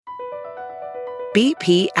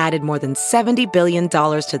BP added more than $70 billion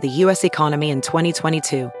to the U.S. economy in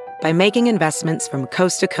 2022 by making investments from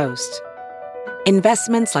coast to coast.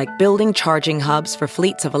 Investments like building charging hubs for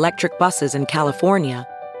fleets of electric buses in California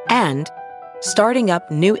and starting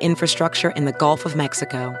up new infrastructure in the Gulf of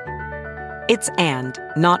Mexico. It's and,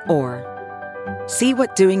 not or. See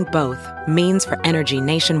what doing both means for energy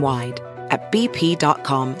nationwide at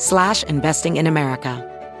bp.com/investing in America.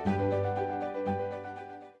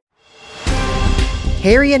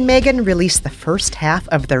 Harry and Meghan released the first half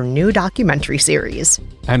of their new documentary series.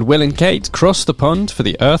 And Will and Kate crossed the pond for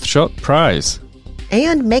the Earthshot Prize.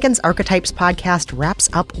 And Meghan's Archetypes podcast wraps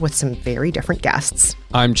up with some very different guests.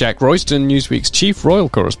 I'm Jack Royston, Newsweek's chief royal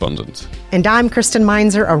correspondent. And I'm Kristen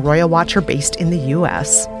Meinzer, a royal watcher based in the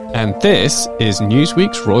U.S. And this is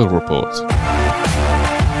Newsweek's Royal Report.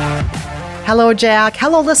 Hello, Jack.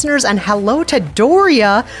 Hello, listeners. And hello to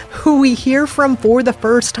Doria, who we hear from for the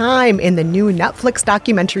first time in the new Netflix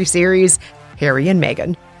documentary series, Harry and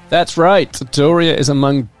Meghan. That's right. Doria is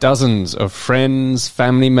among dozens of friends,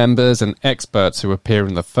 family members, and experts who appear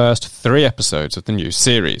in the first 3 episodes of the new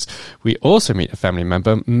series. We also meet a family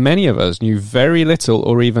member many of us knew very little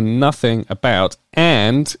or even nothing about,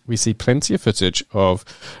 and we see plenty of footage of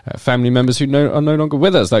family members who are no longer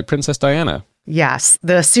with us, like Princess Diana. Yes,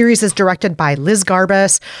 the series is directed by Liz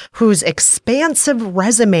Garbus, whose expansive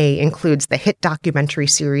resume includes the hit documentary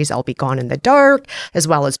series I'll Be Gone in the Dark, as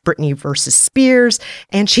well as Britney vs. Spears,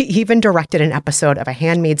 and she even directed an episode of A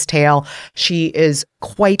Handmaid's Tale. She is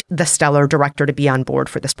quite the stellar director to be on board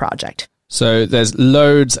for this project. So there's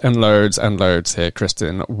loads and loads and loads here,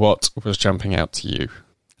 Kristen. What was jumping out to you?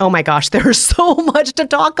 Oh my gosh, there's so much to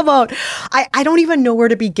talk about. I don't even know where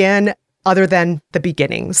to begin other than the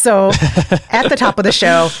beginning. So at the top of the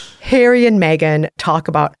show, Harry and Meghan talk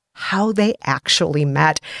about how they actually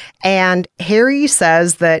met. And Harry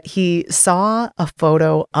says that he saw a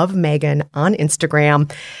photo of Meghan on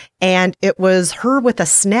Instagram, and it was her with a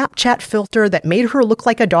Snapchat filter that made her look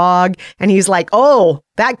like a dog. And he's like, oh,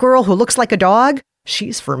 that girl who looks like a dog,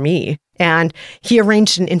 she's for me. And he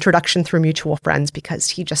arranged an introduction through mutual friends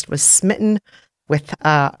because he just was smitten with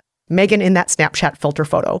Meghan in that Snapchat filter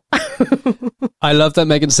photo. I love that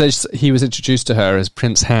Meghan says he was introduced to her as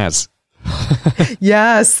Prince Has.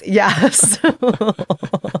 Yes.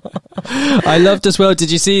 I loved as well.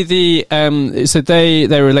 Did you see the so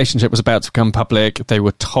their relationship was about to become public. They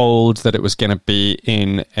were told that it was going to be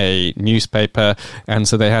in a newspaper, and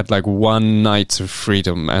so they had like one night of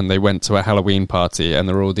freedom, and they went to a Halloween party, and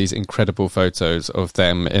there were all these incredible photos of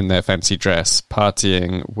them in their fancy dress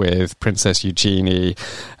partying with Princess Eugenie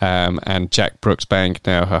and Jack Brooksbank,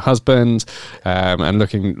 now her husband, and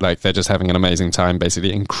looking like they're just having an amazing time.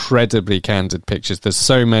 Basically, incredibly candid pictures. There's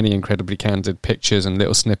so many incredibly candid pictures and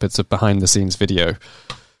little snippets of behind the scenes video.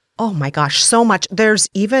 Oh my gosh, so much. There's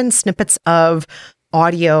even snippets of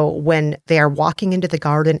audio when they are walking into the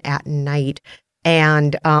garden at night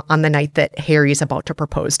and on the night that Harry's about to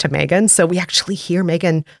propose to Meghan. So we actually hear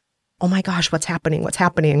Meghan, oh my gosh, what's happening?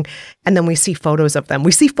 And then we see photos of them.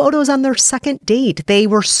 We see photos on their second date. They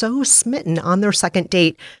were so smitten on their second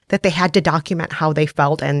date that they had to document how they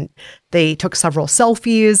felt, and they took several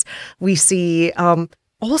selfies. We see all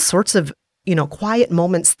sorts of, quiet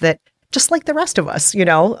moments that, just like the rest of us,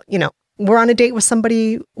 we're on a date with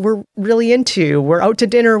somebody we're really into. We're out to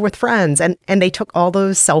dinner with friends, and they took all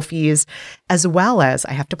those selfies, as well as,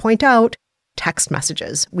 I have to point out, text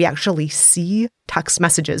messages. We actually see text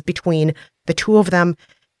messages between the two of them,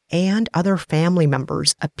 and other family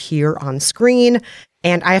members appear on screen.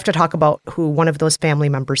 And I have to talk about who one of those family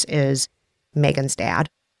members is, Meghan's dad.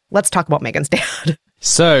 Let's talk about Meghan's dad.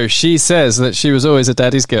 So she says that she was always a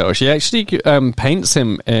daddy's girl. She actually paints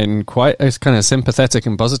him in quite a kind of sympathetic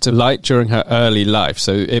and positive light during her early life.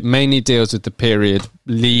 So it mainly deals with the period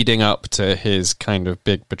leading up to his kind of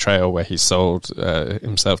big betrayal where he sold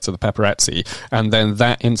himself to the paparazzi. And then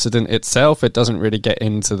that incident itself, it doesn't really get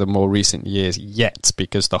into the more recent years yet,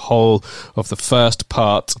 because the whole of the first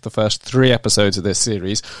 3 episodes of this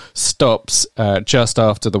series stops just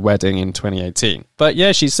after the wedding in 2018. But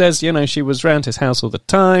yeah, she says, she was around his house all the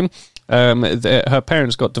time. Her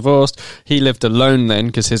parents got divorced. He lived alone then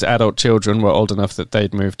because his adult children were old enough that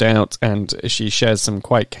they'd moved out, and she shares some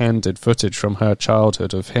quite candid footage from her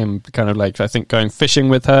childhood of him kind of like, I think, going fishing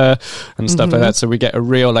with her and stuff like that. So we get a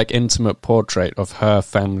real like intimate portrait of her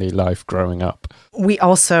family life growing up. We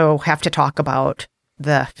also have to talk about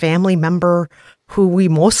the family member who we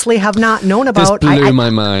mostly have not known about. This blew my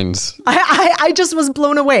mind. I just was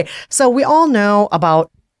blown away. So we all know about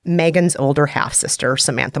Meghan's older half-sister,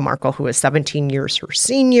 Samantha Markle, who is 17 years her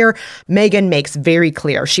senior. Meghan makes very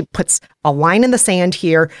clear, she puts a line in the sand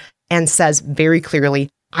here and says very clearly,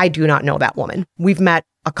 I do not know that woman. We've met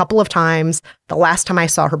a couple of times. The last time I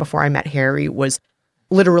saw her before I met Harry was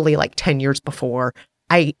literally like 10 years before.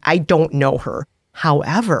 I don't know her.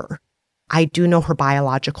 However, I do know her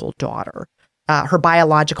biological daughter. Her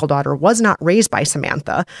biological daughter was not raised by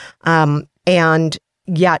Samantha. And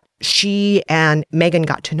yet she and Meghan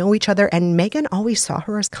got to know each other, and Meghan always saw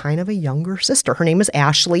her as kind of a younger sister. Her name is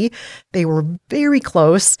Ashley. They were very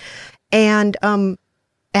close. And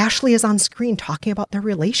Ashley is on screen talking about their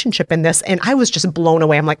relationship in this, and I was just blown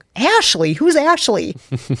away. I'm like, Ashley? Who's Ashley?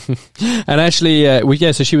 And Ashley,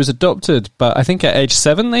 so she was adopted, but I think at age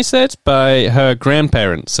 7, they said, by her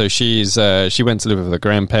grandparents. So she went to live with her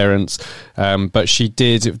grandparents, but she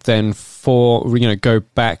did then go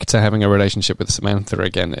back to having a relationship with Samantha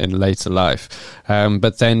again in later life,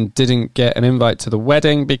 but then didn't get an invite to the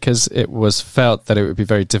wedding because it was felt that it would be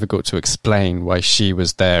very difficult to explain why she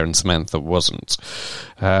was there and Samantha wasn't.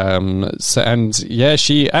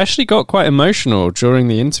 She actually got quite emotional during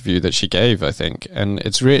the interview that she gave, I think, and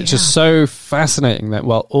it's just so fascinating that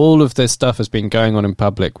while all of this stuff has been going on in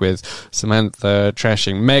public with Samantha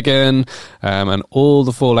trashing Meghan, and all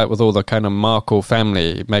the fallout with all the kind of Markle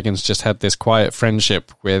family, Meghan's just had this quiet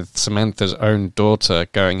friendship with Samantha's own daughter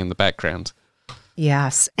going in the background.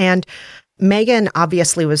 Yes, and Meghan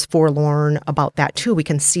obviously was forlorn about that too. We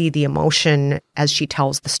can see the emotion as she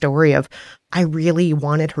tells the story of, I really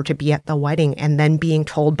wanted her to be at the wedding, and then being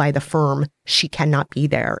told by the firm she cannot be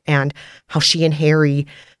there, and how she and Harry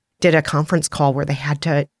did a conference call where they had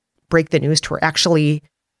to break the news to her. Actually,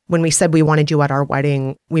 when we said we wanted you at our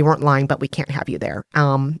wedding, we weren't lying, but we can't have you there.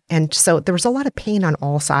 And so there was a lot of pain on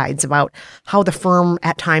all sides about how the firm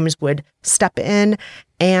at times would step in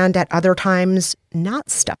and at other times not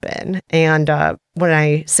step in. And when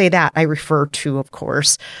I say that, I refer to, of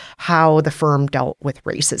course, how the firm dealt with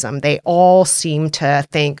racism. They all seem to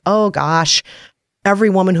think, oh gosh, every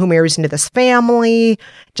woman who marries into this family,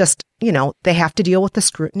 just, they have to deal with the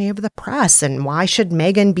scrutiny of the press. And why should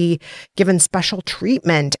Meghan be given special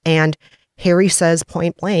treatment? And Harry says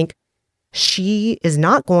point blank, she is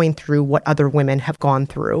not going through what other women have gone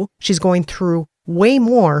through. She's going through way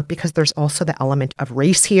more because there's also the element of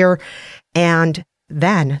race here. And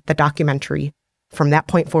then the documentary from that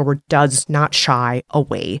point forward does not shy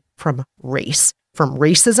away from race, from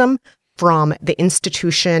racism, from the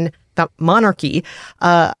institution, the monarchy,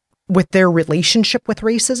 with their relationship with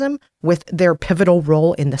racism, with their pivotal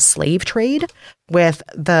role in the slave trade, with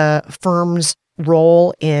the firm's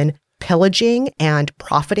role in pillaging and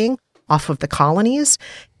profiting off of the colonies,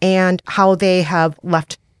 and how they have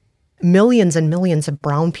left millions and millions of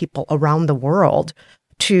brown people around the world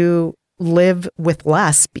to live with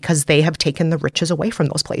less because they have taken the riches away from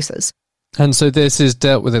those places. And so this is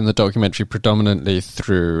dealt with in the documentary predominantly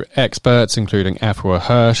through experts, including Afua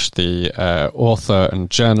Hirsch, the author and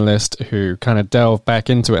journalist, who kind of delve back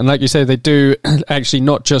into it. And like you say, they do actually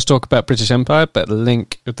not just talk about British Empire, but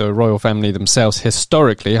link the royal family themselves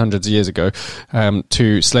historically, hundreds of years ago,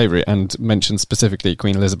 to slavery, and mention specifically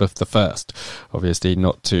Queen Elizabeth I. Obviously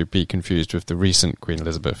not to be confused with the recent Queen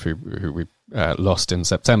Elizabeth, who we lost in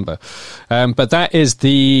September. But that is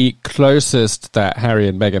the closest that Harry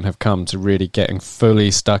and Meghan have come to really getting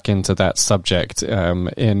fully stuck into that subject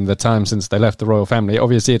in the time since they left the royal family.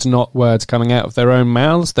 Obviously, it's not words coming out of their own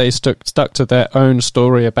mouths. They stuck to their own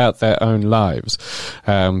story about their own lives.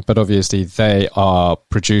 But obviously, they are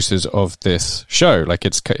producers of this show. Like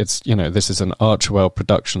it's this is an Archewell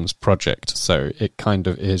Productions project, so it kind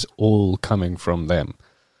of is all coming from them.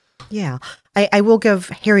 Yeah, I will give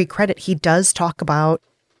Harry credit. He does talk about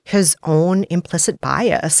his own implicit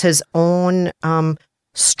bias, his own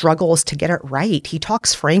struggles to get it right. He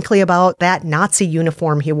talks frankly about that Nazi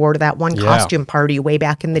uniform he wore to that one costume party way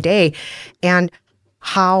back in the day, and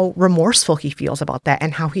how remorseful he feels about that,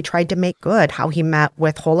 and how he tried to make good, how he met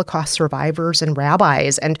with Holocaust survivors and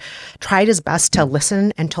rabbis and tried his best to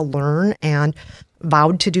listen and to learn and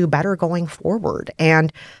vowed to do better going forward.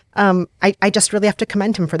 And I just really have to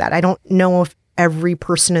commend him for that. I don't know if every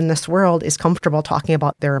person in this world is comfortable talking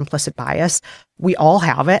about their implicit bias. We all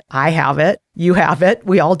have it. I have it. You have it.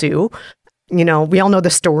 We all do. We all know the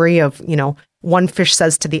story of, one fish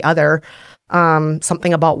says to the other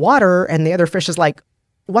something about water, and the other fish is like,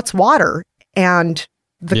 what's water? And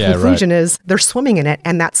the conclusion is they're swimming in it.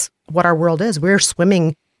 And that's what our world is. We're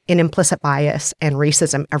swimming in implicit bias and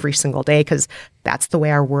racism every single day because that's the way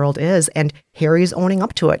our world is. And Harry's owning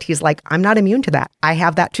up to it. He's like, I'm not immune to that. I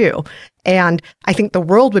have that too. And I think the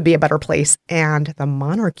world would be a better place and the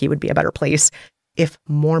monarchy would be a better place if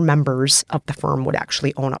more members of the firm would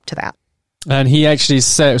actually own up to that. And he actually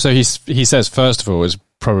said, so he says, first of all, it's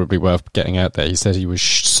probably worth getting out there. He said he was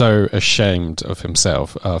so ashamed of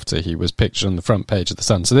himself after he was pictured on the front page of the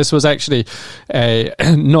Sun. So this was actually a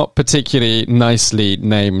not particularly nicely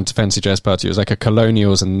named fancy dress party. It was like a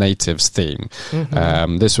colonials and natives theme.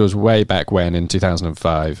 This was way back when, in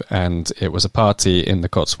 2005, and it was a party in the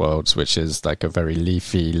Cotswolds, which is like a very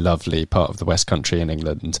leafy, lovely part of the West Country in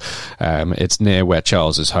England. It's near where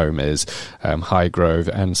Charles's home is, Highgrove,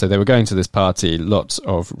 and so they were going to this party, lots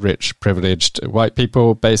of rich, privileged white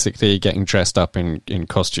people basically getting dressed up in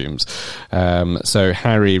costumes. So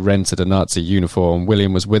Harry rented a Nazi uniform.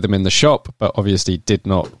 William was with him in the shop, but obviously did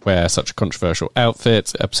not wear such a controversial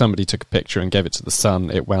outfit. Somebody took a picture and gave it to the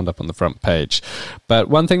Sun. It wound up on the front page. But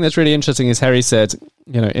one thing that's really interesting is Harry said,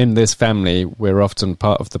 in this family, we're often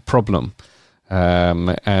part of the problem.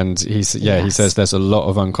 And he says there's a lot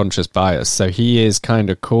of unconscious bias. So he is kind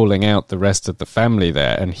of calling out the rest of the family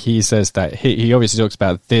there. And he says that he obviously talks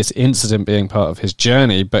about this incident being part of his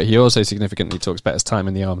journey, but he also significantly talks about his time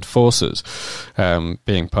in the armed forces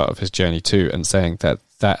being part of his journey too, and saying that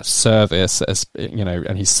service, as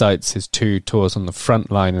and he cites his 2 tours on the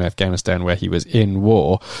front line in Afghanistan where he was in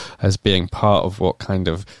war as being part of what kind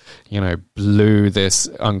of blew this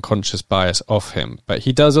unconscious bias off him. But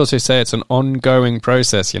he does also say it's an ongoing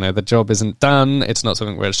process. The job isn't done. It's not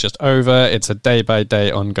something where it's just over. It's a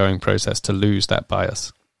day-by-day ongoing process to lose that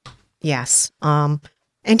bias. Yes. And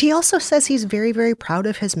he also says he's very, very proud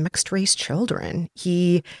of his mixed-race children.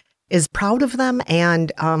 He is proud of them,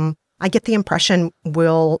 and I get the impression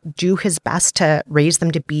will do his best to raise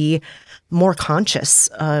them to be more conscious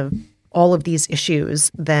of all of these issues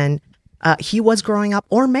than he was growing up,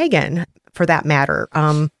 or Meghan, for that matter.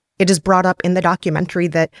 It is brought up in the documentary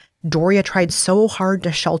that Doria tried so hard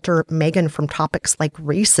to shelter Meghan from topics like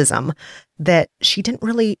racism that she didn't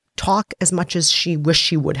really talk as much as she wished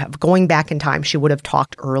she would have. Going back in time, she would have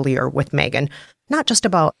talked earlier with Meghan, not just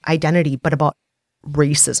about identity, but about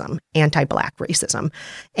racism, anti-Black racism.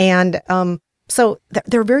 And so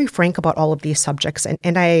they're very frank about all of these subjects.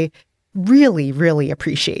 And I really, really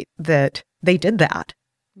appreciate that they did that.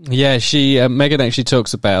 Yeah, Meghan actually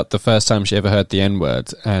talks about the first time she ever heard the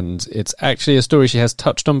N-word, and it's actually a story she has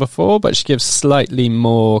touched on before, but she gives slightly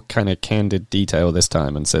more kind of candid detail this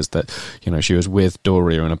time and says that, she was with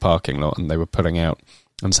Doria in a parking lot and they were pulling out,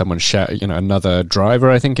 and someone another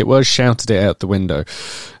driver, I think it was, shouted it out the window.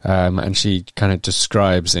 And she kind of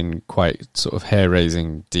describes in quite sort of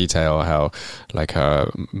hair-raising detail how, like,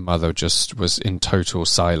 her mother just was in total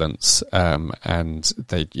silence. And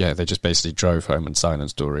they just basically drove home and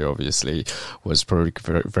silenced Doria. Obviously was probably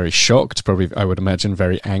very, very shocked, probably, I would imagine,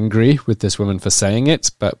 very angry with this woman for saying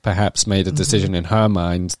it, but perhaps made a decision in her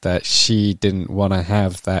mind that she didn't want to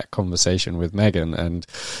have that conversation with Meghan, and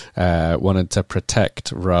wanted to protect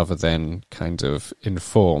rather than kind of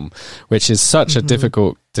inform, which is such a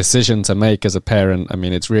difficult decision to make as a parent. I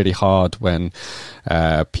mean, it's really hard when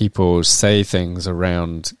people say things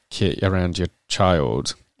around your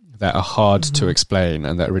child that are hard to explain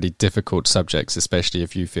and that are really difficult subjects, especially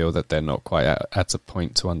if you feel that they're not quite at a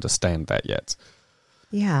point to understand that yet.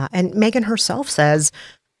 Yeah, and Meghan herself says,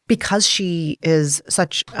 because she is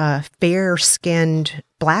such a fair-skinned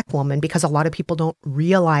Black woman, because a lot of people don't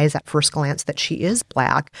realize at first glance that she is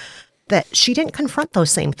Black, that she didn't confront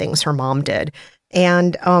those same things her mom did.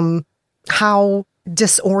 And how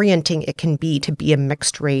disorienting it can be to be a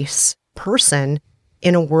mixed-race person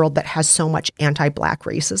in a world that has so much anti-Black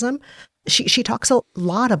racism. She talks a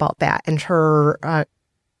lot about that and her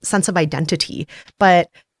sense of identity. But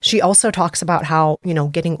she also talks about how,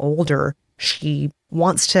 getting older, she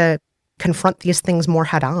wants to confront these things more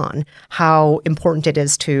head on, how important it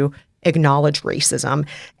is to acknowledge racism.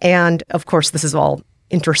 And of course, this is all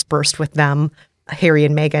interspersed with them, Harry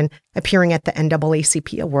and Meghan, appearing at the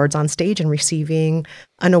NAACP Awards on stage and receiving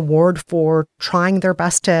an award for trying their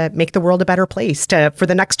best to make the world a better place, for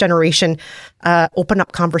the next generation, open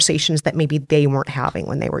up conversations that maybe they weren't having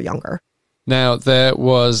when they were younger. Now, there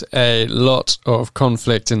was a lot of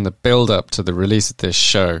conflict in the build-up to the release of this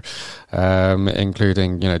show,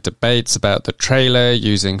 including, debates about the trailer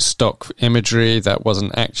using stock imagery that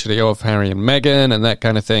wasn't actually of Harry and Meghan and that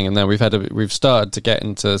kind of thing. And then we've started to get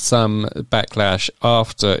into some backlash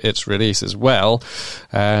after its release as well,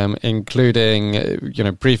 including,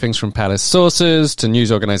 briefings from palace sources to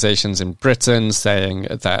news organisations in Britain saying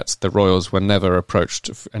that the royals were never approached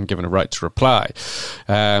and given a right to reply.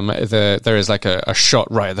 There is like a shot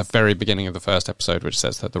right at the very beginning of the first episode which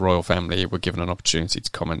says that the royal family were given an opportunity to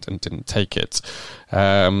comment and didn't take it.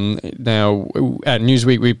 Now, at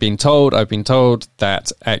Newsweek, I've been told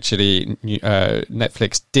that actually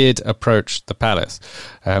Netflix did approach the palace,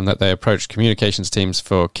 that they approached communications teams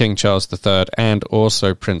for King Charles III and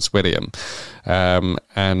also Prince William.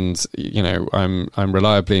 And, you know, I'm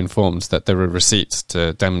reliably informed that there are receipts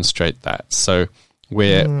to demonstrate that. So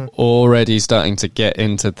we're already starting to get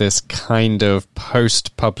into this kind of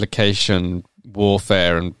post-publication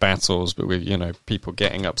warfare and battles, but with, you know, people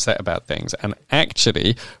getting upset about things. And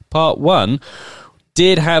actually, part one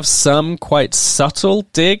did have some quite subtle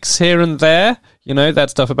digs here and there. You know, that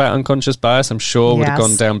stuff about unconscious bias, I'm sure, would have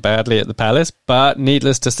gone down badly at the palace. But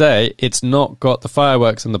needless to say, it's not got the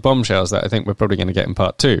fireworks and the bombshells that I think we're probably going to get in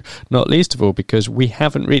part two. Not least of all because we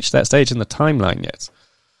haven't reached that stage in the timeline yet.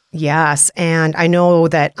 Yes, and I know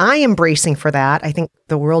that I am bracing for that. I think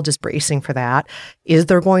the world is bracing for that. Is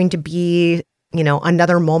there going to be, you know,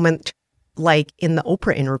 another moment like in the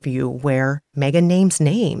Oprah interview where Meghan names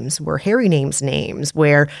names, where Harry names names,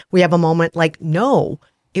 where we have a moment like, no,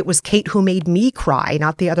 it was Kate who made me cry,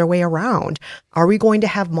 not the other way around? Are we going to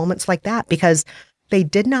have moments like that? Because they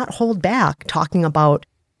did not hold back talking about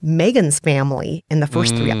Meghan's family in the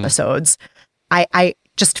first three episodes. I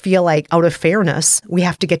just feel like, out of fairness, we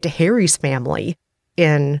have to get to Harry's family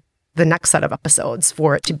in the next set of episodes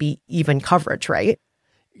for it to be even coverage, right?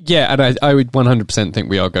 Yeah, and I would 100% think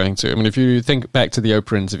we are going to. I mean, if you think back to the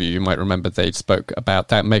Oprah interview, you might remember they spoke about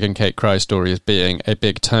that Meghan Kate cry story as being a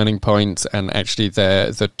big turning point, and actually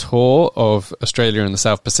the tour of Australia and the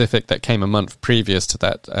South Pacific that came a month previous to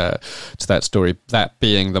that story, that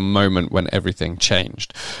being the moment when everything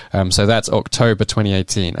changed. So that's October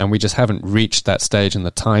 2018, and we just haven't reached that stage in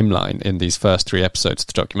the timeline in these first three episodes of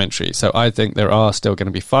the documentary. So I think there are still going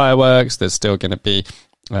to be fireworks. There's still going to be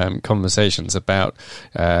conversations about,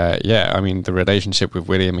 the relationship with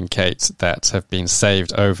William and Kate that have been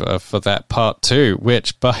saved over for that part two,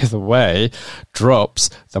 which, by the way, drops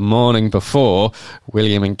the morning before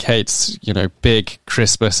William and Kate's, you know, big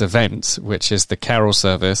Christmas event, which is the carol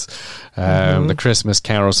service, the Christmas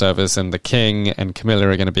carol service, and the King and Camilla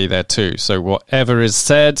are going to be there too. So whatever is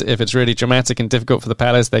said, if it's really dramatic and difficult for the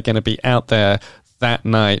palace, they're going to be out there that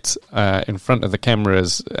night in front of the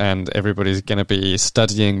cameras, and everybody's going to be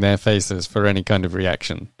studying their faces for any kind of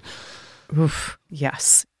reaction. Oof.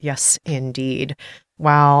 Yes, indeed.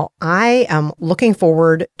 Well, I am looking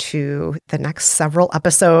forward to the next several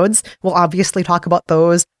episodes. We'll obviously talk about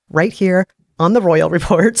those right here on the Royal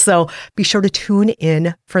Report, so be sure to tune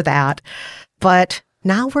in for that. But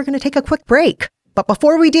now we're going to take a quick break. But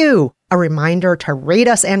before we do, a reminder to rate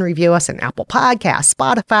us and review us in Apple Podcasts,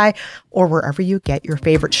 Spotify, or wherever you get your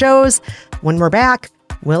favorite shows. When we're back,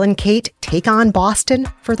 Will and Kate take on Boston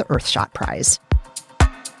for the Earthshot Prize.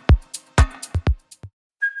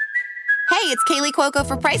 Hey, it's Kaylee Cuoco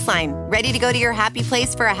for Priceline. Ready to go to your happy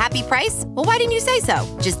place for a happy price? Well, why didn't you say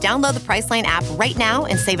so? Just download the Priceline app right now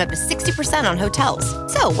and save up to 60% on hotels.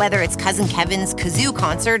 So whether it's Cousin Kevin's Kazoo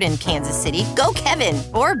Concert in Kansas City, go Kevin,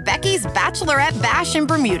 or Becky's Bachelorette Bash in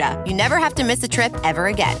Bermuda, you never have to miss a trip ever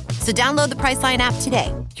again. So download the Priceline app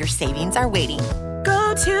today. Your savings are waiting.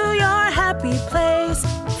 Go to your happy place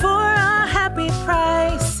for a happy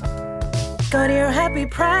price. Go to your happy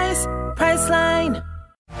price, Priceline.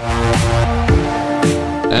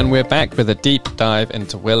 And we're back with a deep dive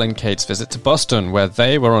into Will and Kate's visit to Boston, where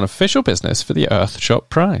they were on official business for the Earthshot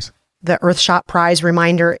Prize. The Earthshot Prize,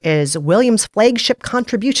 reminder, is William's flagship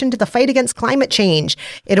contribution to the fight against climate change.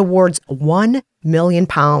 It awards £1 million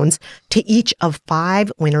to each of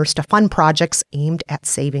 5 winners to fund projects aimed at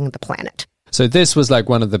saving the planet. So this was like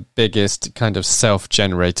one of the biggest kind of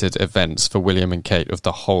self-generated events for William and Kate of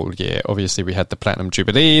the whole year. Obviously, we had the Platinum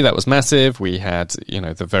Jubilee. That was massive. We had, you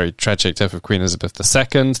know, the very tragic death of Queen Elizabeth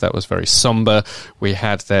II. That was very somber. We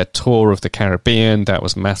had their tour of the Caribbean. That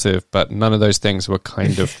was massive. But none of those things were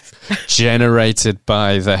kind of generated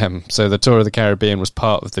by them. So the tour of the Caribbean was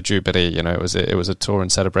part of the Jubilee. You know, it was a tour in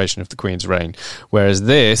celebration of the Queen's reign. Whereas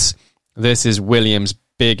this is William's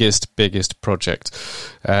biggest project.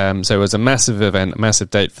 So it was a massive event, a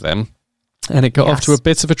massive date for them, and it got off to a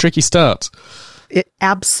bit of a tricky start. It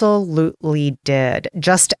absolutely did.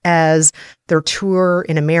 Just as their tour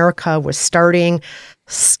in America was starting,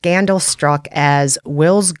 scandal struck as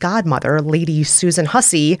Will's godmother, Lady Susan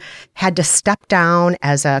Hussey, had to step down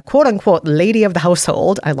as a quote-unquote lady of the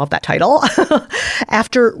household, I love that title,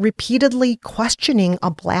 after repeatedly questioning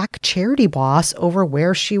a Black charity boss over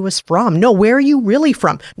where she was from. No, where are you really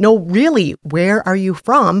from? No, really, where are you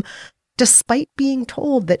from? Despite being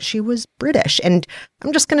told that she was British. And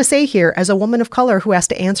I'm just going to say here, as a woman of color who has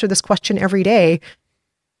to answer this question every day,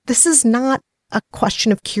 this is not a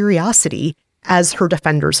question of curiosity. as her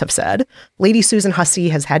defenders have said. Lady Susan Hussey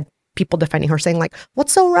has had people defending her saying, like,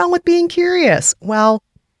 what's so wrong with being curious? Well,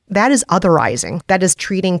 that is otherizing. That is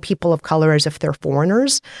treating people of color as if they're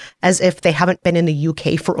foreigners, as if they haven't been in the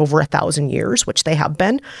UK for over 1,000 years, which they have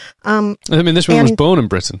been. This woman was born in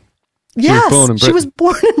Britain. She was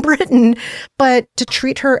born in Britain, but to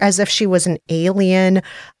treat her as if she was an alien,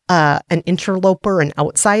 an interloper, an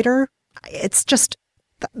outsider, it's just,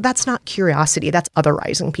 that's not curiosity. That's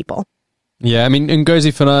otherizing people. Yeah,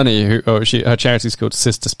 Ngozi Fulani, her charity's called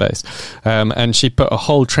Sister Space, and she put a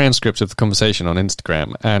whole transcript of the conversation on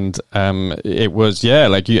Instagram, and it was,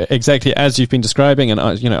 exactly as you've been describing, and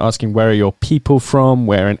asking where are your people from,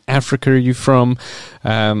 where in Africa are you from,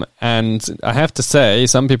 and I have to say,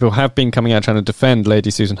 some people have been coming out trying to defend Lady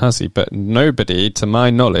Susan Hussey, but nobody, to my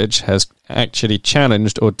knowledge, has actually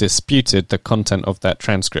challenged or disputed the content of that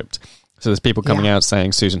transcript. So there's people coming out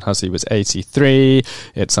saying Susan Hussey was 83,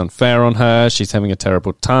 it's unfair on her, she's having a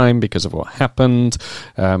terrible time because of what happened.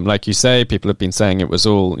 Like you say, people have been saying it was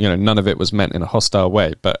all, none of it was meant in a hostile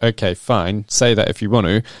way. But okay, fine, say that if you want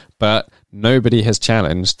to, but nobody has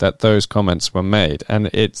challenged that those comments were made. And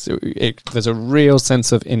there's a real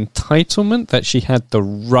sense of entitlement that she had the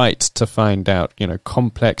right to find out,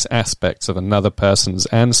 complex aspects of another person's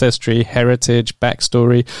ancestry, heritage,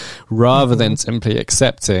 backstory, rather than simply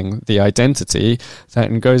accepting the identity that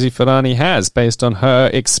Ngozi Fulani has based on her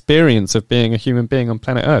experience of being a human being on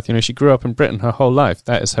planet Earth. She grew up in Britain her whole life.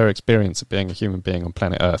 That is her experience of being a human being on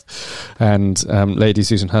planet Earth. And Lady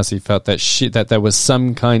Susan Hussey felt that there was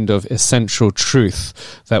some kind of essential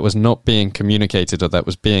truth that was not being communicated or that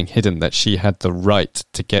was being hidden that she had the right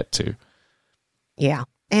to get to. Yeah.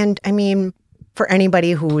 And for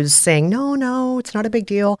anybody who's saying, no, it's not a big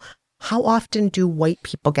deal, how often do white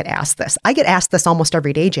people get asked this? I get asked this almost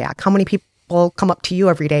every day, Jack. How many people come up to you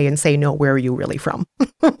every day and say, no, where are you really from?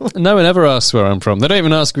 No one ever asks where I'm from. They don't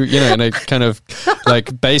even ask, in a kind of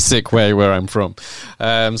like basic way where I'm from.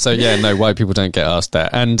 White people don't get asked that.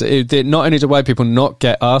 And not only do white people not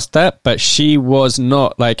get asked that, but she was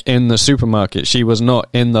not like in the supermarket. She was not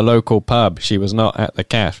in the local pub. She was not at the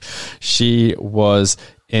cafe. She was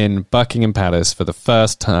in Buckingham Palace for the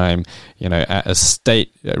first time, at a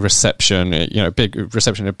state reception, big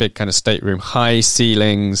reception, a big kind of stateroom, high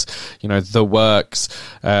ceilings, the works.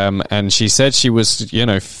 And she said she was,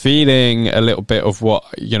 feeling a little bit of what,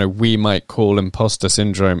 we might call imposter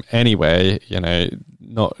syndrome anyway,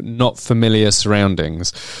 not familiar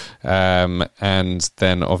surroundings. And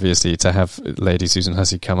then obviously to have Lady Susan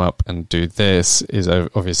Hussey come up and do this is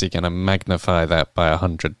obviously going to magnify that by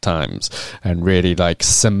 100 times and really like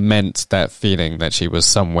cement that feeling that she was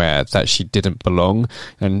somewhere that she didn't belong.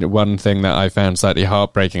 And one thing that I found slightly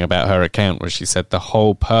heartbreaking about her account was she said the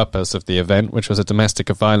whole purpose of the event, which was a domestic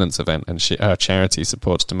violence event, and her charity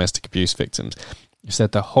supports domestic abuse victims. You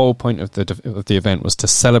said the whole point of the event was to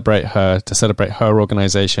celebrate her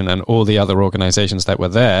organization and all the other organizations that were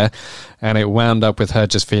there, and it wound up with her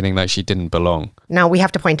just feeling like she didn't belong. Now, we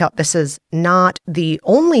have to point out this is not the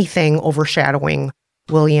only thing overshadowing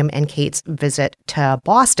William and Kate's visit to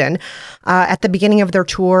Boston. At the beginning of their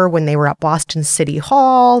tour, when they were at Boston City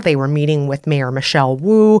Hall, they were meeting with Mayor Michelle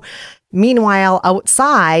Wu. Meanwhile,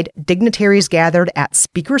 outside, dignitaries gathered at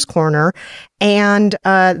Speaker's Corner, and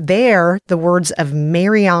there, the words of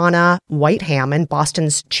Mariana White-Hammond,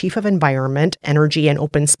 Boston's Chief of Environment, Energy, and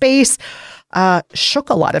Open Space, shook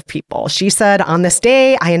a lot of people. She said, "On this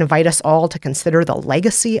day, I invite us all to consider the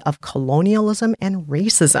legacy of colonialism and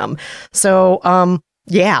racism." So,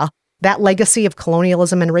 that legacy of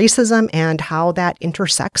colonialism and racism and how that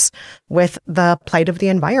intersects with the plight of the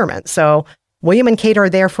environment. So William and Kate are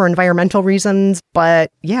there for environmental reasons,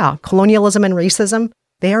 but colonialism and racism,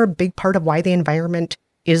 they are a big part of why the environment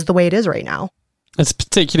is the way it is right now. It's a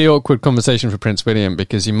particularly awkward conversation for Prince William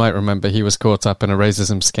because you might remember he was caught up in a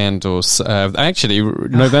racism scandal.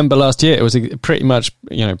 November last year, it was pretty much,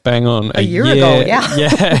 bang on a year ago.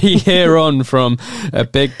 A year on from a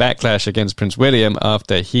big backlash against Prince William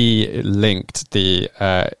after he linked the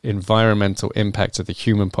environmental impact of the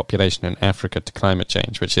human population in Africa to climate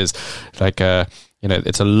change, which is like a...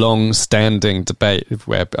 it's a long-standing debate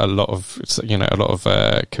where a lot of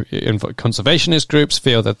conservationist groups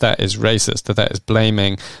feel that is racist, that is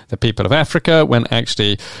blaming the people of Africa, when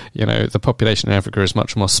actually, the population in Africa is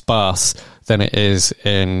much more sparse than it is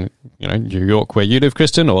in, New York where you live,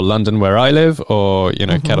 Kristen, or London where I live, or,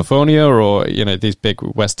 California, or, these big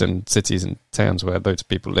Western cities and towns where loads of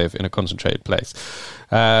people live in a concentrated place.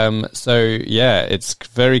 It's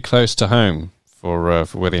very close to home for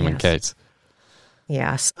William and Kate.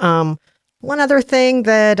 Yes. One other thing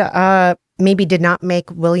that maybe did not make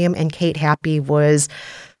William and Kate happy was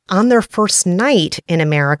On their first night in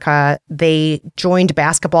America, they joined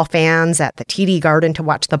basketball fans at the TD Garden to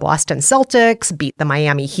watch the Boston Celtics beat the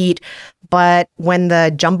Miami Heat. But when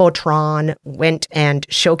the Jumbotron went and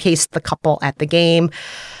showcased the couple at the game,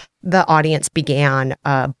 the audience began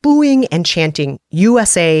booing and chanting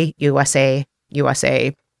USA, USA,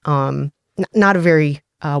 USA. Not a very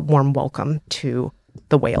warm welcome to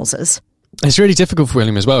the Waleses. It's really difficult for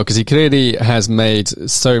William as well, because he clearly has made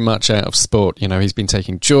so much out of sport. You know, he's been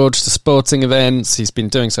taking George to sporting events. He's been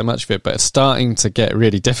doing so much of it, but it's starting to get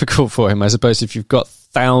really difficult for him. I suppose if you've got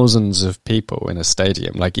thousands of people in a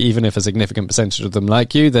stadium, like even if a significant percentage of them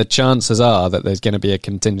like you, the chances are that there's going to be a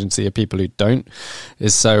contingency of people who don't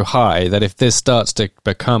is so high that if this starts to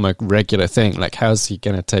become a regular thing, like how's he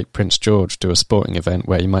going to take Prince George to a sporting event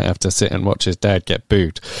where he might have to sit and watch his dad get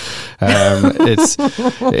booed? It's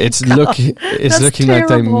looking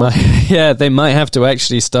like they might have to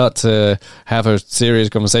actually start to have a serious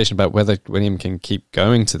conversation about whether William can keep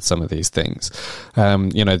going to some of these things.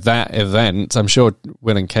 That event, I'm sure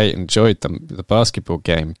Will and Kate enjoyed the basketball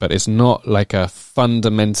game, but it's not like a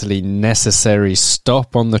fundamentally necessary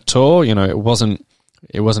stop on the tour. You know, it wasn't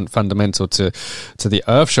fundamental to the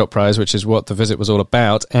Earthshot Prize, which is what the visit was all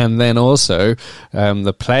about. And then also,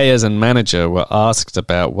 the players and manager were asked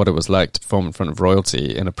about what it was like to perform in front of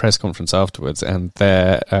royalty in a press conference afterwards, and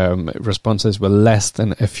their responses were less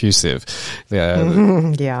than effusive.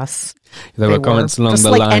 Yes. There were comments along just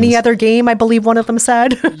the like lines. any other game, I believe one of them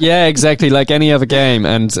said. Yeah, exactly, like any other game.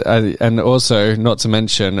 And also, not to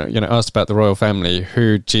mention, asked about the royal family,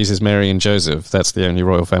 who, Jesus, Mary and Joseph, that's the only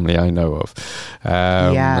royal family I know of.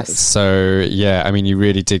 Yes. So, yeah, I mean, you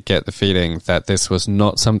really did get the feeling that this was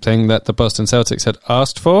not something that the Boston Celtics had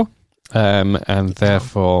asked for. And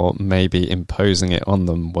therefore, maybe imposing it on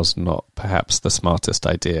them was not perhaps the smartest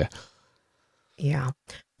idea. Yeah.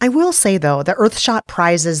 I will say, though, the Earthshot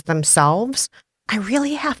prizes themselves, I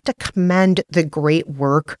really have to commend the great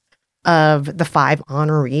work of the 5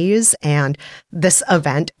 honorees and this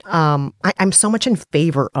event. I'm so much in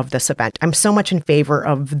favor of this event. I'm so much in favor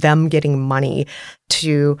of them getting money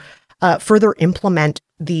to further implement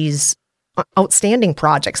these outstanding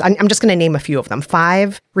projects. I'm just going to name a few of them.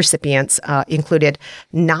 5 recipients included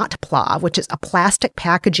Not Pla, which is a plastic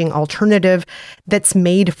packaging alternative that's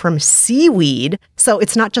made from seaweed. So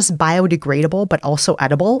it's not just biodegradable, but also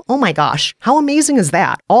edible. Oh my gosh, how amazing is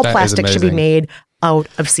that? All plastic should be made out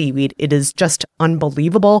of seaweed. It is just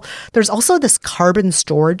unbelievable. There's also this carbon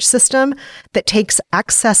storage system that takes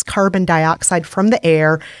excess carbon dioxide from the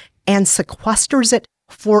air and sequesters it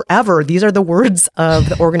forever. These are the words of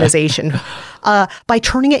the organization. By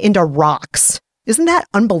turning it into rocks. Isn't that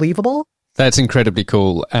unbelievable? That's incredibly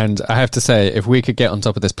cool. And I have to say, if we could get on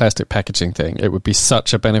top of this plastic packaging thing, it would be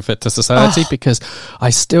such a benefit to society because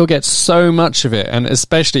I still get so much of it. And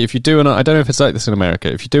especially if you do I don't know if it's like this in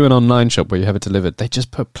America, if you do an online shop where you have it delivered, they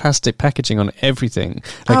just put plastic packaging on everything.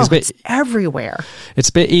 It's everywhere. It's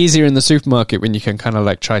a bit easier in the supermarket when you can kind of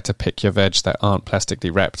like try to pick your veg that aren't plastically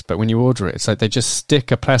wrapped. But when you order it, it's like they just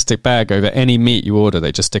stick a plastic bag over any meat you order.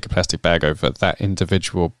 They just stick a plastic bag over that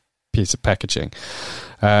individual piece of packaging.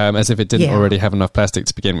 As if it didn't already have enough plastic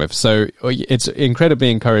to begin with. So it's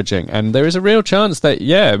incredibly encouraging. And there is a real chance that,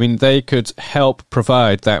 they could help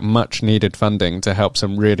provide that much needed funding to help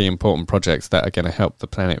some really important projects that are going to help the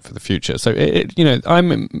planet for the future. So,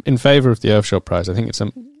 I'm in favor of the Earthshot Prize. I think it's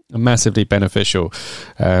a massively beneficial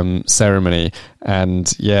ceremony.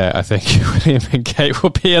 And I think William and Kate will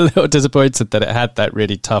be a little disappointed that it had that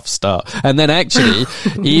really tough start. And then actually,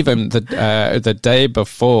 even the day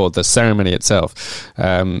before the ceremony itself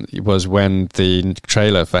was when the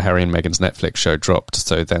trailer for Harry and Meghan's Netflix show dropped.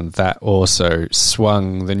 So then that also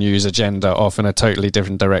swung the news agenda off in a totally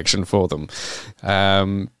different direction for them.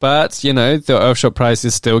 But, the Earthshot Prize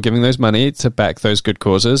is still giving those money to back those good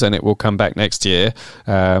causes, and it will come back next year.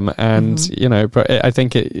 I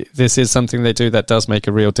think this is something they do that does make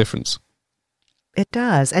a real difference. It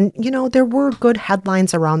does. And, there were good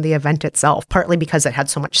headlines around the event itself, partly because it had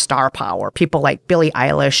so much star power. People like Billie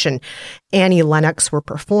Eilish and Annie Lennox were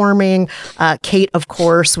performing. Kate, of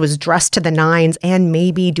course, was dressed to the nines and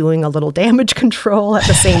maybe doing a little damage control at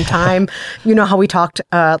the same time. You know how we talked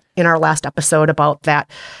in our last episode about that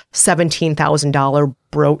 $17,000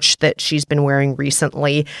 brooch that she's been wearing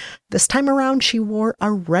recently. This time around, she wore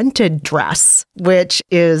a rented dress, which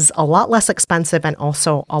is a lot less expensive and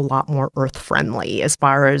also a lot more earth-friendly as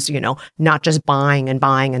far as, not just buying and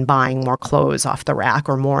buying and buying more clothes off the rack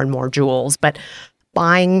or more and more jewels, but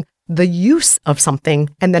buying the use of something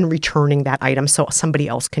and then returning that item so somebody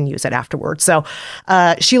else can use it afterwards. So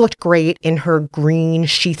she looked great in her green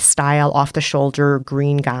sheath style off the shoulder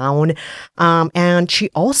green gown. And she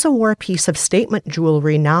also wore a piece of statement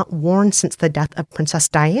jewelry not worn since the death of Princess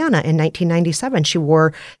Diana in 1997. She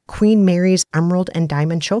wore Queen Mary's emerald and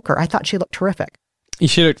diamond choker. I thought she looked terrific.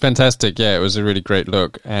 She looked fantastic. Yeah, it was a really great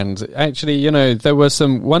look. And actually, there were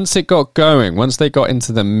once they got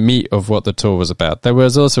into the meat of what the tour was about, there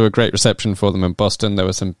was also a great reception for them in Boston. There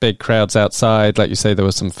were some big crowds outside. Like you say, there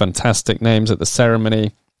were some fantastic names at the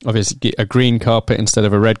ceremony. Obviously, a green carpet instead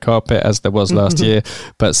of a red carpet, as there was last year.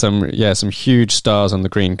 But some huge stars on the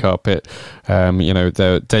green carpet.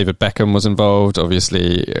 David Beckham was involved.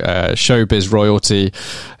 Obviously, showbiz royalty.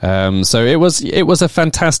 So it was a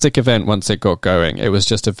fantastic event once it got going. It was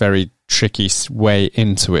just a very tricky way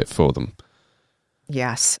into it for them.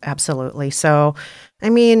 Yes, absolutely. So, I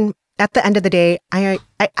mean, at the end of the day, I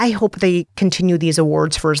hope they continue these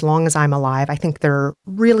awards for as long as I'm alive. I think they're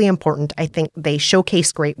really important. I think they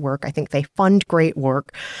showcase great work. I think they fund great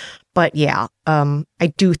work. But yeah, I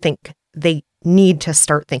do think they need to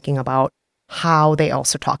start thinking about how they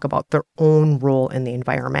also talk about their own role in the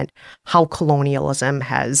environment, how colonialism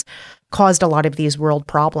has caused a lot of these world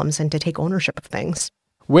problems, and to take ownership of things.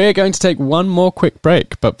 We're going to take one more quick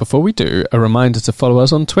break, but before we do, a reminder to follow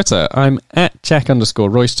us on Twitter. I'm at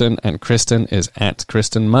Jack_Royston and Kristen is at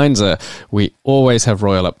Kristen Meinzer. We always have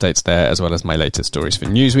royal updates there, as well as my latest stories for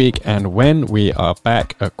Newsweek. And when we are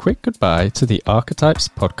back, a quick goodbye to the Archetypes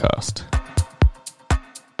podcast.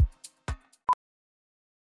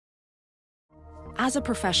 As a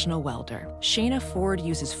professional welder, Shayna Ford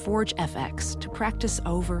uses Forge FX to practice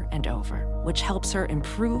over and over, which helps her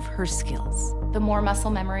improve her skills. The more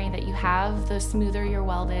muscle memory that you have, the smoother your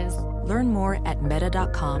weld is. Learn more at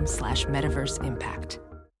meta.com/metaverseimpact.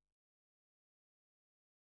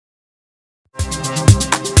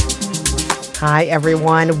 Hi,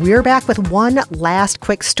 everyone. We're back with one last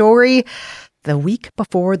quick story. The week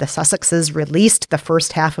before the Sussexes released the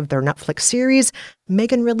first half of their Netflix series,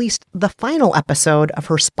 Meghan released the final episode of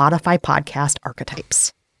her Spotify podcast,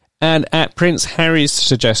 Archetypes. And at Prince Harry's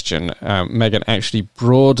suggestion, Meghan actually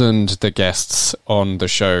broadened the guests on the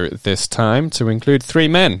show this time to include 3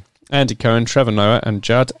 men: Andy Cohen, Trevor Noah, and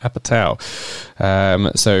Judd Apatow.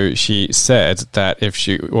 So she said that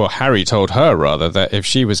Harry told her rather, that if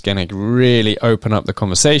she was going to really open up the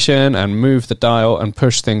conversation and move the dial and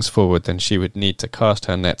push things forward, then she would need to cast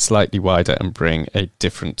her net slightly wider and bring a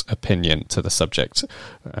different opinion to the subject.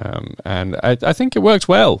 And I think it worked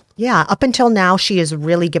well. Yeah, up until now, she has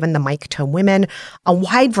really given the mic to women, a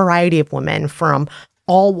wide variety of women from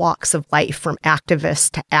all walks of life, from activists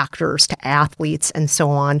to actors to athletes and so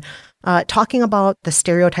on, talking about the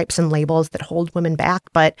stereotypes and labels that hold women back.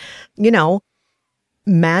 But,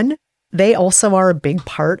 men, they also are a big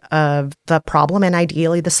part of the problem and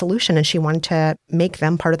ideally the solution. And she wanted to make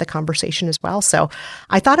them part of the conversation as well. So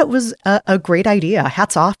I thought it was a great idea.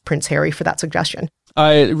 Hats off, Prince Harry, for that suggestion.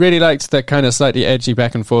 I really liked the kind of slightly edgy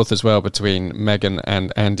back and forth as well between Meghan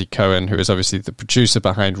and Andy Cohen, who is obviously the producer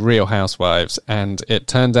behind Real Housewives. And it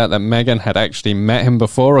turned out that Meghan had actually met him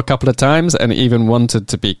before a couple of times and even wanted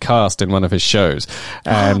to be cast in one of his shows.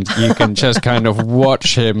 And you can just kind of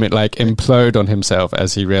watch him like implode on himself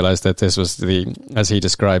as he realized that this was as he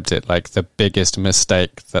described it, like the biggest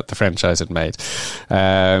mistake that the franchise had made.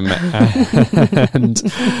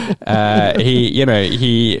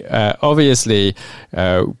 He obviously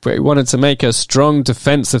wanted to make a strong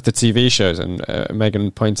defense of the TV shows, and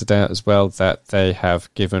Meghan pointed out as well that they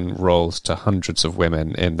have given roles to hundreds of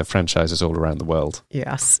women in the franchises all around the world.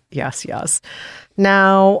 Yes.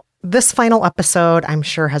 Now, this final episode, I'm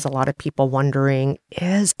sure, has a lot of people wondering,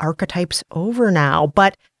 is Archetypes over now?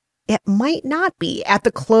 But it might not be. At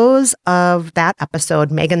the close of that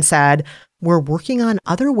episode, Meghan said, "We're working on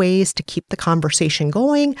other ways to keep the conversation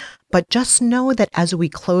going, but just know that as we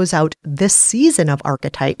close out this season of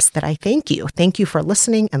Archetypes, that I thank you. Thank you for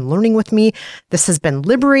listening and learning with me. This has been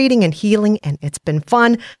liberating and healing, and it's been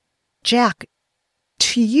fun." Jack,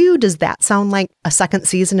 to you, does that sound like a second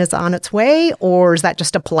season is on its way, or is that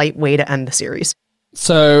just a polite way to end the series?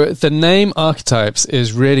 So the name Archetypes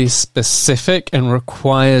is really specific and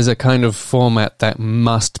requires a kind of format that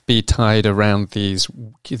must be tied around these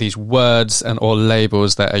words and or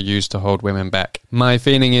labels that are used to hold women back. My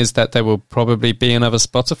feeling is that there will probably be another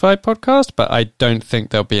Spotify podcast, but I don't think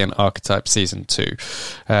there'll be an Archetype season 2.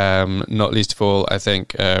 Not least of all, I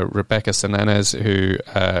think Rebecca Sananes,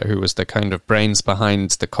 who was the kind of brains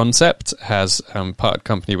behind the concept, has parted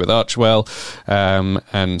company with Archwell,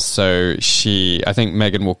 and so I think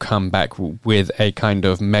Meghan will come back with a kind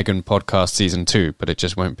of Meghan podcast season 2, but it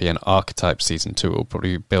just won't be an Archetype season 2. It will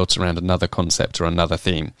probably be built around another concept or another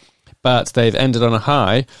theme. But they've ended on a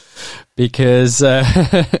high because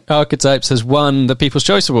Archetypes has won the People's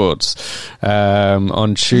Choice Awards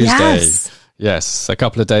on Tuesday. Yes, a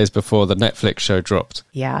couple of days before the Netflix show dropped.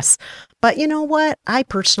 Yes. But you know what? I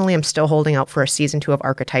personally am still holding out for a season 2 of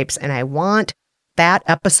Archetypes, and I want that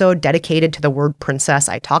episode dedicated to the word princess.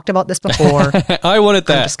 I talked about this before. I wanted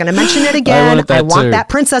that. I'm just going to mention it again. I want that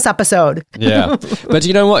princess episode. Yeah. But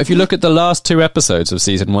you know what? If you look at the last 2 episodes of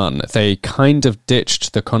season 1, they kind of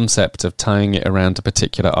ditched the concept of tying it around a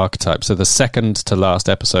particular archetype. So the second to last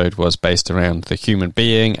episode was based around the human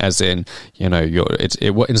being, as in, you know,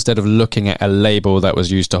 instead of looking at a label that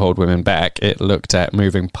was used to hold women back, it looked at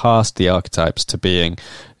moving past the archetypes to being,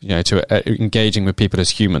 you know, to engaging with people as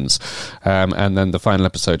humans. And then the final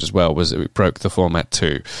episode as well it broke the format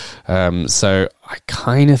too. So I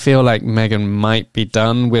kind of feel like Meghan might be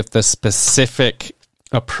done with the specific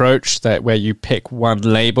approach that where you pick one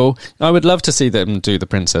label. I would love to see them do the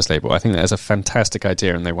princess label. I think that is a fantastic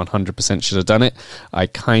idea and they 100% should have done it. I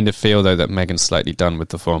kind of feel though that Meghan's slightly done with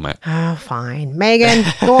the format. Oh, fine.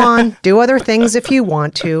 Meghan, go on. Do other things if you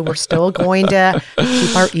want to. We're still going to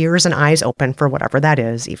keep our ears and eyes open for whatever that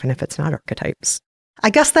is, even if it's not archetypes. I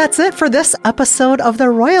guess that's it for this episode of the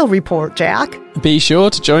Royal Report, Jack. Be sure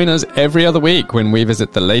to join us every other week when we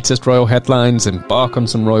visit the latest royal headlines, embark on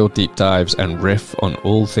some royal deep dives, and riff on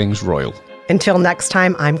all things royal. Until next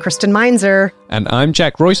time, I'm Kristen Meinzer. And I'm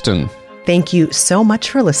Jack Royston. Thank you so much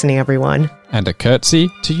for listening, everyone. And a curtsy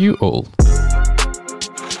to you all.